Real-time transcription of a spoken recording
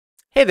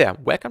Hey there,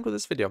 welcome to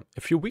this video.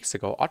 A few weeks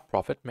ago,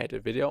 Oddprophet made a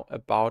video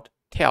about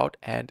Tearout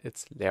and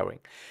its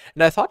layering.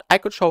 And I thought I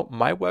could show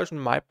my version,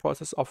 my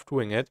process of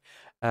doing it,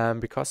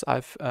 because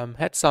I've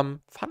had some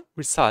fun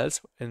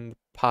results in the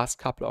past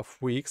couple of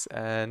weeks.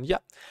 And yeah,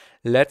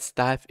 let's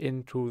dive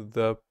into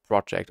the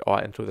project or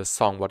into the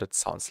song, what it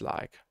sounds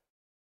like.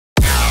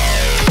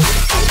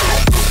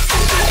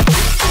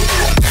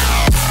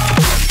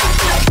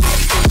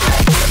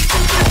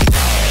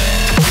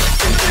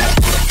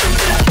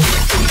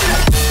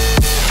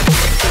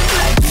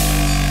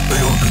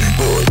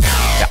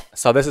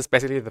 So this is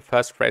basically the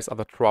first phrase of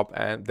the drop,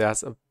 and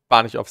there's a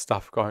bunch of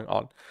stuff going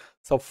on.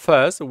 So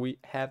first we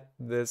have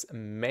this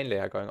main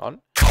layer going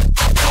on,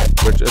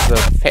 which is a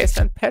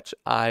Faceland patch.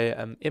 I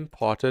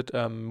imported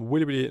a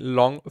really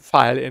long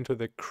file into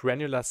the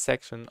granular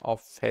section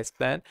of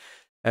Faceland,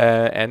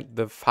 and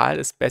the file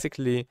is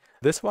basically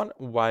this one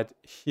right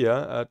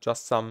here,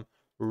 just some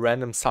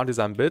random sound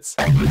design bits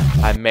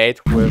I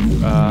made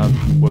with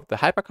the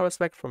hypercolor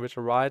spec from which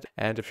I write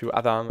and a few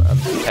other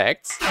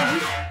effects.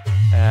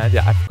 And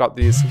yeah, I've got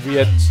these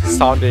weird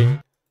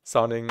sounding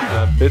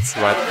bits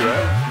right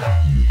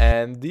here,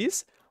 and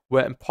these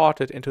were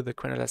imported into the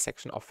granular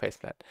section of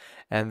Faceland.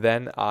 And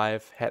then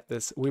I've had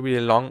this really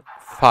long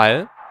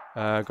file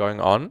going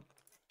on,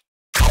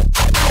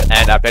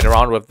 and I played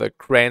around with the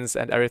grains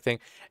and everything,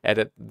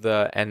 added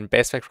the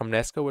bass effect from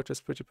Nesco, which is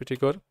pretty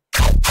good.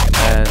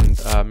 And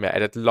yeah,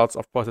 added lots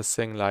of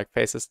processing like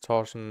phase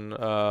distortion,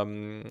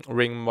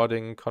 ring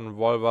modding,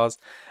 convolvers,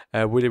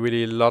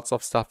 really lots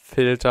of stuff,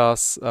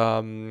 filters,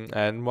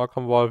 and more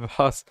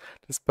convolvers,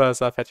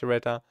 disperser,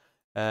 saturator.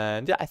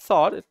 And yeah, I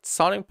thought it's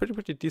sounding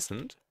pretty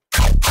decent.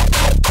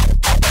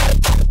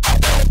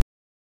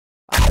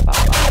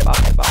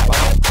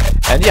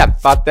 And yeah,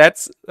 but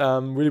that's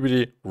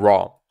really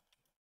raw.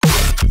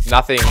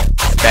 Nothing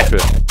special.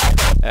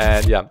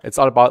 And yeah, it's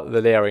all about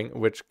the layering,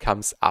 which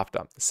comes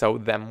after. So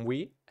then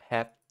we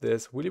have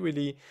this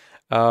really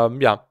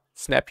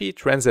snappy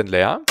transient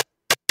layer.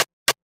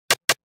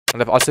 And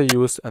I've also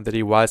used the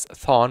device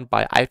Thorn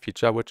by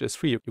iFeature, which is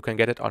free. You can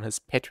get it on his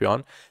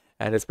Patreon.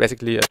 And it's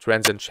basically a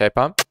transient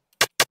shaper.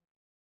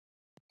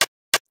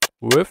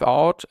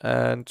 Without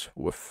and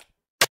with.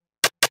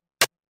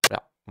 Yeah,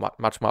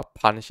 much more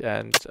punch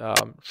and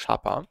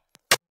sharper.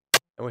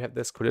 And we have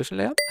this collision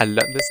layer. I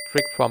learned this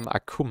trick from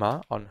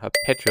Akuma on her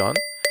Patreon.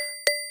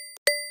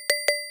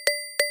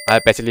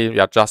 Basically,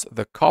 yeah, just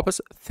the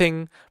corpus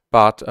thing,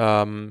 but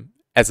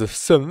as a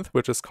synth,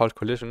 which is called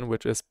collision,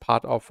 which is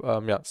part of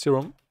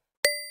Serum.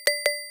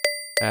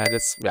 And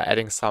it's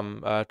adding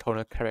some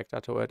tonal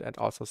character to it and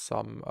also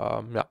some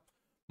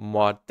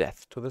more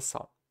depth to the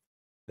sound.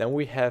 Then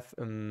we have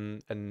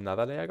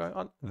another layer going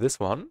on. This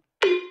one,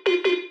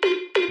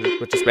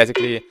 which is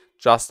basically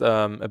just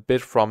a bit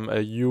from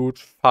a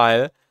huge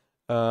file.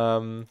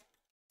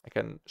 I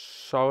can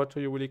show it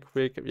to you really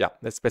quick. Yeah,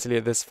 that's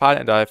basically this file,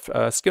 and I've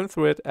skimmed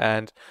through it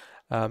and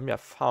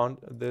found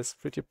this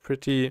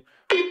pretty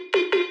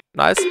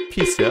nice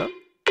piece here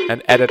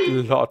and added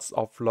lots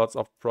of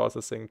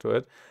processing to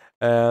it.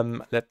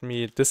 Let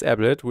me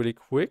disable it really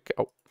quick.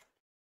 Oh,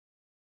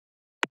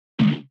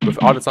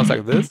 without it sounds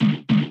like this,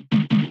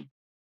 and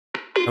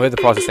with the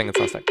processing it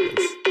sounds like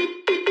this.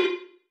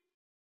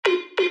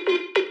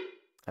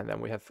 And then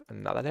we have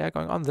another layer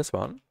going on. This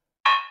one.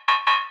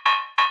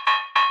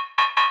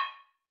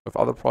 With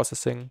other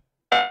processing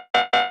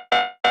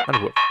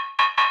and wood.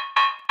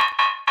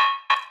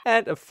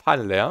 And a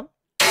final layer.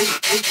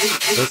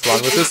 This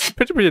one, which is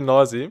pretty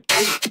noisy,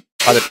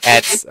 but it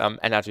adds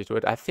energy to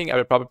it. I think I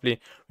will probably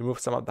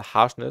remove some of the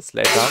harshness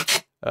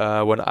later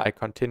when I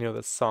continue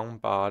the song,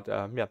 but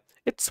yeah,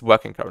 it's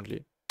working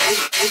currently.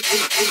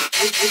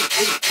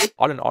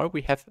 All in all,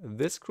 we have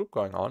this group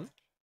going on.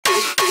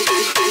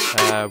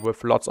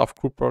 With lots of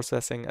group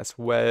processing as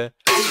well,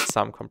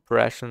 some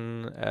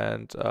compression,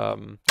 and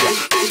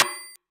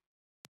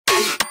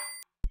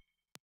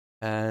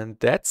and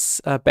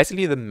that's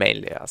basically the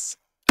main layers.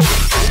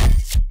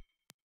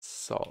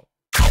 So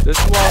this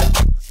one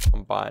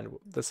combined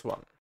with this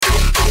one, and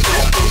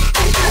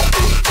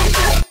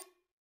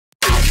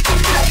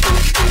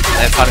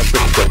it's sounding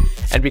pretty good.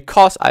 And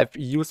because I've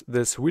used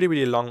this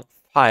really long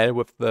file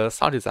with the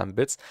sound design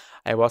bits,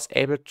 I was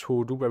able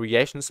to do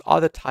variations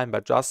all the time by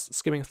just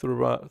skimming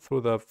through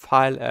the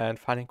file and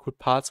finding cool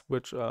parts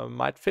which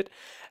might fit,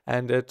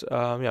 and it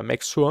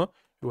makes sure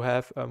you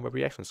have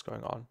variations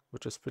going on,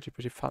 which is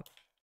pretty fun.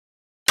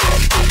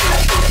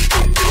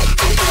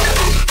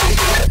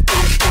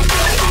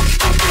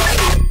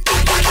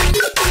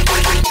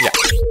 Yeah,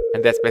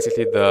 and that's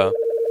basically the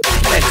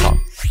main sound.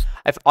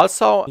 I've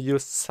also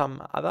used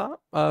some other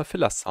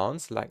filler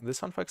sounds, like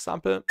this one, for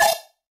example.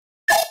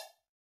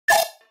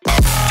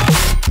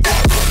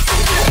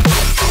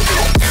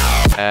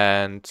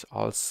 And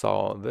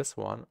also this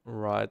one,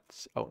 right?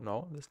 Oh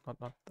no, this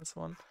not this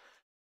one.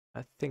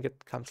 I think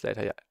it comes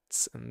later. Yeah,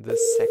 it's in this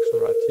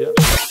section right here,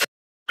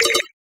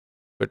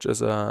 which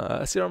is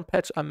a serum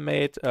patch I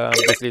made.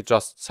 Basically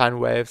just sine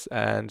waves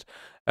and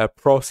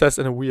processed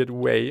in a weird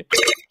way.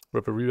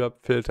 ripple reverb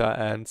filter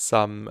and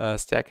some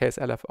staircase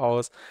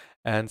LFOs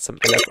and some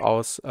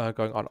LFOs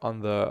going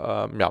on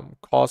the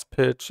coarse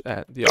pitch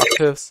and the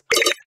octaves,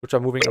 which are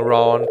moving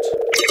around,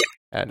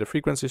 and the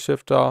frequency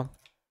shifter,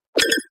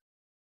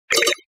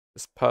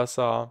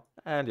 disperser,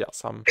 and yeah,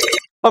 some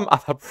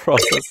other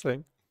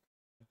processing.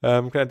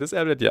 Can I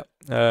disable it?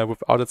 Yeah.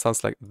 Without it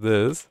sounds like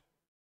this.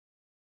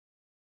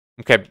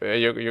 Okay,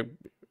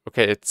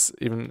 okay, it's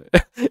even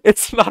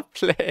it's not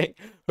playing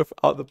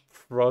without the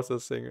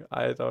processing.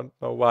 I don't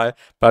know why,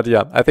 but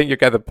yeah, I think you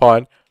get the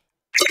point.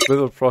 With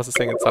the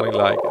processing, it's something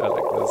like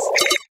this.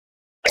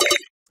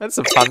 It's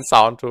a fun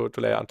sound to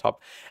layer on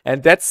top,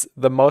 and that's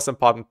the most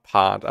important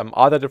part.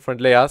 All the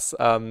different layers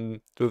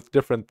do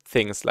different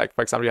things. Like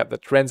for example, you have the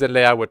transient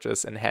layer, which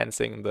is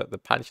enhancing the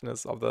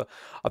punchiness of the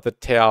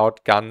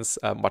tearout guns,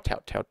 or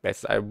tearout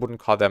basses. I wouldn't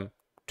call them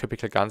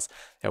typical guns.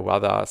 They're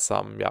rather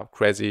some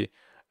crazy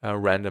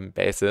random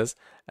basses.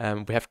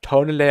 We have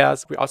tonal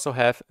layers. We also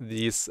have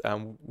these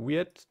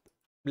weird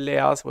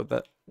layers with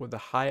the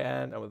high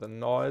end and with the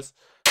noise,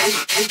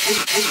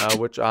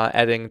 which are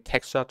adding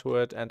texture to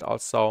it and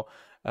also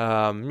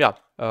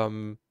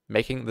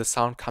making the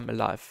sound come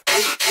alive.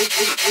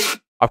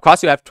 Of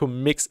course, you have to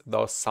mix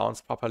those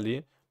sounds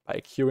properly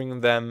by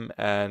cueing them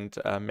and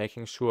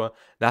making sure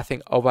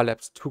nothing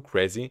overlaps too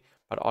crazy.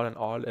 But all in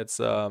all, it's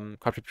a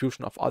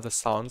contribution of all the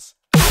sounds,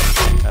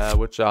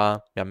 which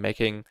are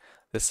making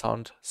the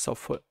sound so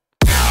full.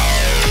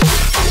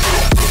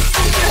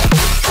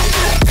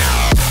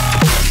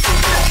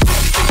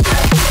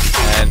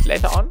 And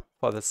later on,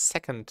 for the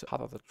second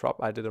part of the drop,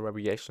 I did a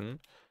variation.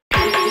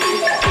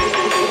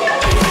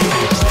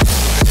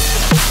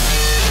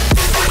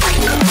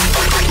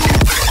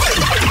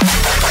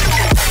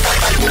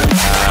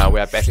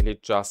 Where I basically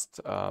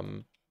just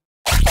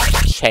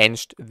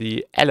changed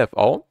the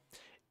LFO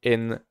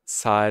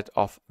inside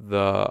of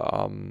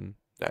the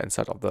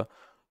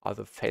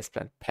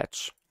faceplate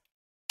patch,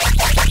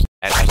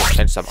 and also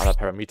changed some other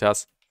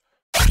parameters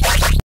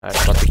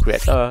to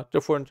create a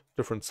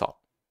different sound.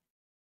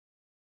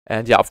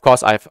 And yeah, of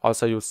course, I've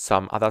also used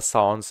some other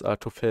sounds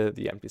to fill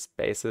the empty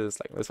spaces,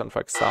 like this one,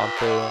 for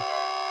example.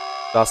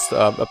 Just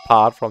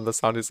apart from the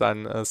sound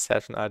design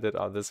session I did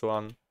on this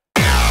one.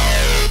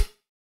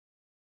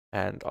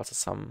 And also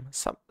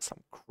some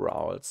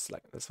growls,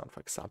 like this one, for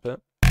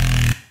example.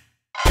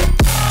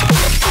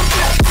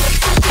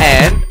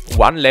 And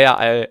one layer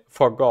I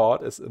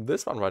forgot is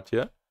this one right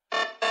here,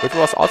 which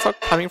was also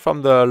coming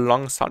from the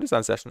long sound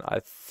design session, I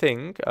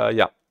think.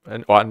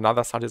 Or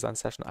another sound design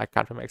session, I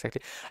can't remember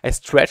exactly. I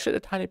stretched it a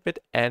tiny bit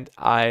and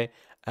I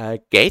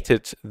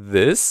gated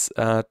this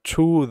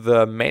to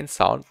the main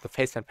sound, the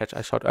faceplate patch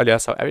I showed earlier.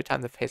 So every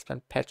time the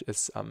faceplate patch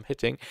is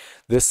hitting,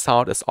 this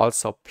sound is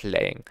also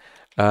playing.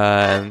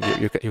 And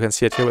you can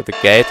see it here with the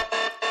gate,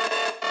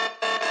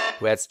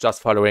 where it's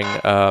just following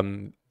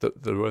the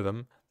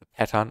rhythm, the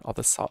pattern of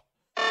the sound.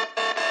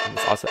 And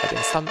it's also adding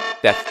some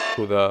depth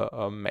to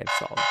the main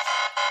sound.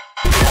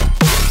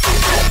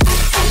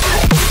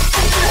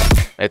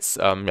 It's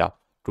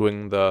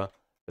doing the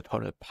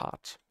tonal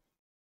part.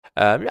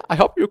 I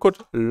hope you could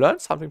learn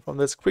something from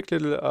this quick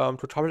little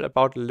tutorial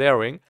about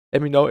layering.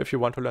 Let me know if you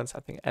want to learn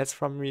something else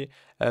from me.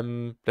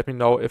 Let me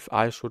know if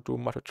I should do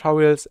more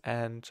tutorials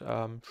and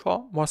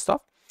sure, more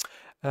stuff.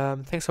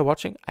 Thanks for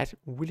watching. I'd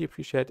really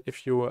appreciate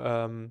if you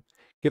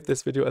give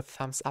this video a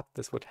thumbs up.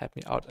 This would help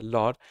me out a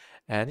lot.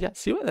 And yeah,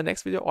 see you in the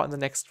next video or in the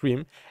next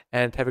stream.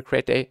 And have a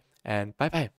great day. And bye-bye.